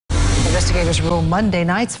Investigators rule Monday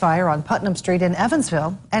night's fire on Putnam Street in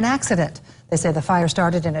Evansville an accident. They say the fire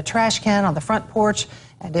started in a trash can on the front porch,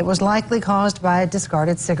 and it was likely caused by a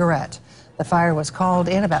discarded cigarette. The fire was called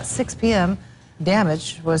in about 6 p.m.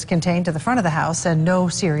 Damage was contained to the front of the house, and no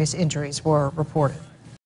serious injuries were reported.